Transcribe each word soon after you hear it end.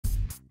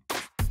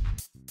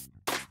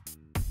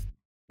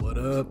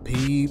up,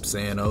 peeps?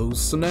 And oh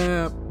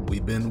snap,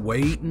 we've been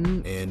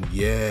waiting, and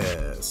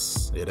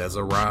yes, it has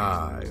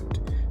arrived.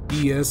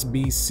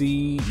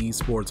 ESBC,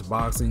 Esports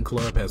Boxing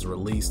Club, has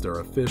released their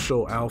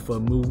official alpha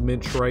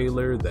movement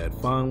trailer that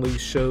finally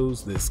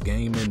shows this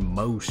game in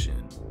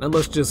motion. Now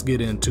let's just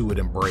get into it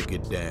and break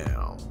it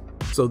down.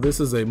 So this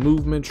is a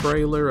movement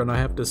trailer, and I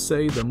have to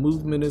say the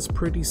movement is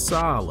pretty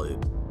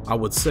solid. I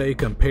would say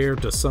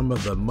compared to some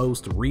of the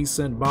most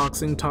recent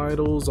boxing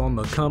titles on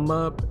the come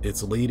up,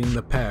 it's leading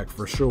the pack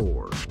for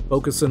sure.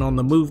 Focusing on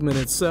the movement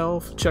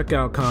itself, check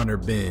out Conor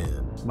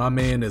Ben. My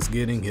man is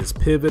getting his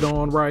pivot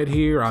on right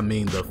here. I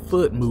mean the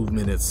foot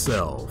movement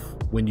itself.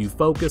 When you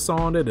focus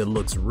on it, it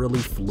looks really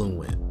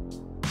fluent.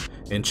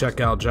 And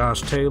check out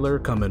Josh Taylor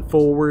coming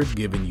forward,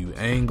 giving you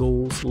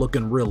angles,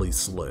 looking really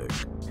slick.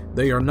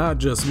 They are not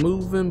just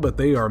moving, but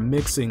they are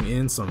mixing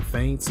in some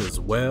feints as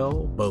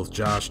well, both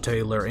Josh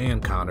Taylor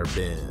and Conor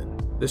Ben.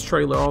 This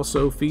trailer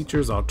also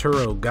features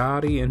Arturo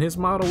Gatti, and his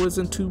model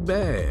isn't too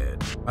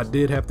bad. I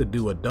did have to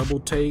do a double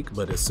take,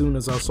 but as soon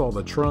as I saw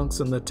the trunks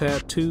and the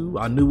tattoo,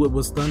 I knew it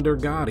was Thunder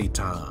Gatti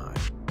time.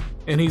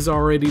 And he's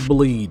already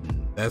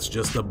bleeding, that's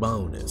just a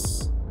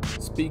bonus.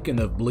 Speaking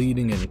of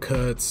bleeding and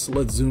cuts,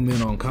 let's zoom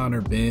in on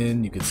Conor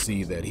Ben. You can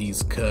see that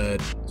he's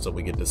cut, so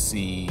we get to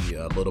see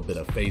a little bit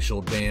of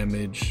facial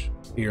damage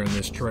here in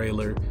this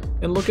trailer.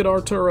 And look at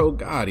Arturo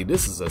Gatti.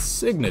 This is a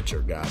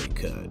signature Gatti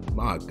cut.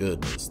 My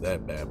goodness,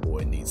 that bad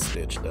boy needs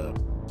stitched up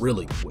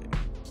really quick.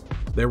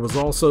 There was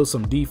also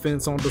some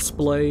defense on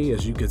display.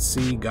 As you could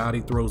see,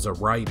 Gatti throws a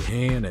right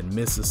hand and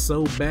misses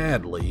so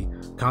badly,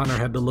 Conor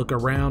had to look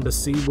around to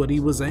see what he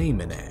was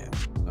aiming at.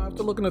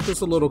 After looking at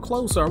this a little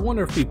closer, I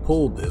wonder if he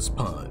pulled this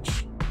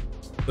punch.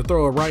 To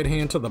throw a right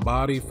hand to the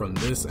body from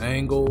this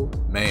angle,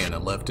 man,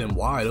 it left him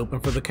wide open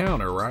for the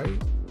counter,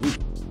 right? Ooh.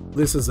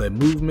 This is a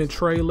movement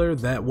trailer.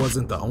 That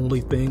wasn't the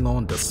only thing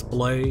on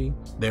display.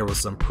 There was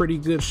some pretty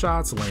good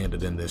shots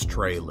landed in this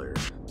trailer.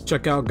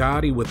 Check out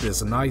Gatti with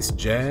this nice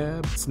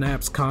jab,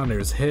 snaps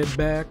Conor's head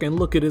back, and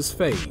look at his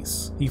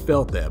face. He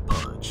felt that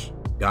punch.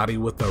 Gatti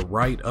with a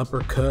right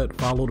uppercut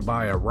followed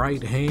by a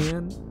right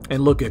hand,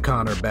 and look at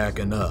Conor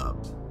backing up.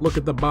 Look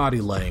at the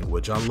body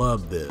language, I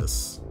love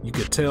this. You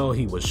could tell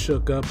he was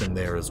shook up in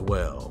there as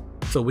well.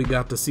 So we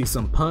got to see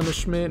some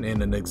punishment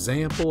and an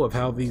example of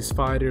how these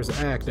fighters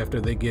act after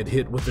they get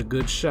hit with a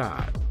good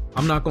shot.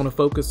 I'm not going to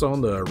focus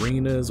on the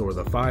arenas or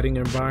the fighting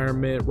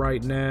environment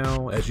right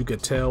now. As you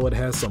could tell, it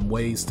has some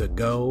ways to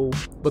go,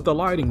 but the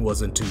lighting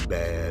wasn't too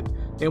bad,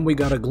 and we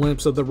got a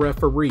glimpse of the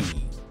referee.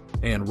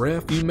 And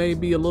ref, you may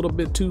be a little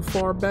bit too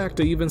far back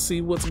to even see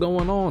what's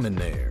going on in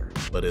there,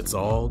 but it's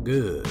all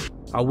good.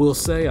 I will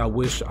say I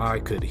wish I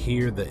could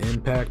hear the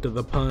impact of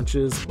the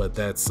punches, but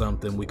that's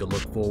something we could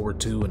look forward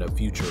to in a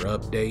future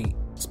update.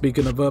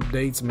 Speaking of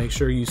updates, make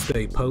sure you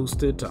stay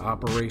posted to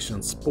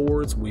Operation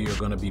Sports. We are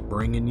going to be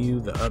bringing you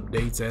the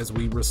updates as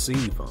we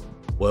receive them.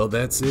 Well,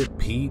 that's it,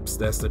 peeps.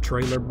 That's the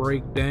trailer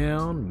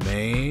breakdown.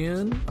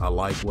 Man, I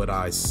like what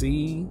I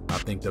see. I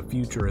think the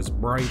future is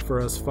bright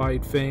for us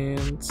fight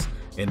fans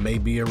and may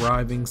be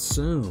arriving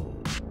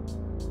soon.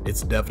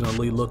 It's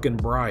definitely looking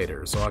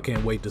brighter, so I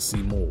can't wait to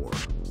see more.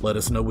 Let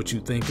us know what you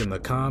think in the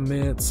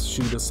comments.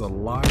 Shoot us a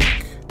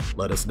like.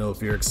 Let us know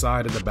if you're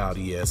excited about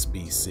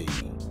ESBC.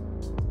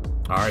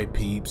 Alright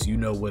peeps, you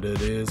know what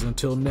it is.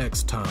 Until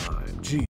next time, G.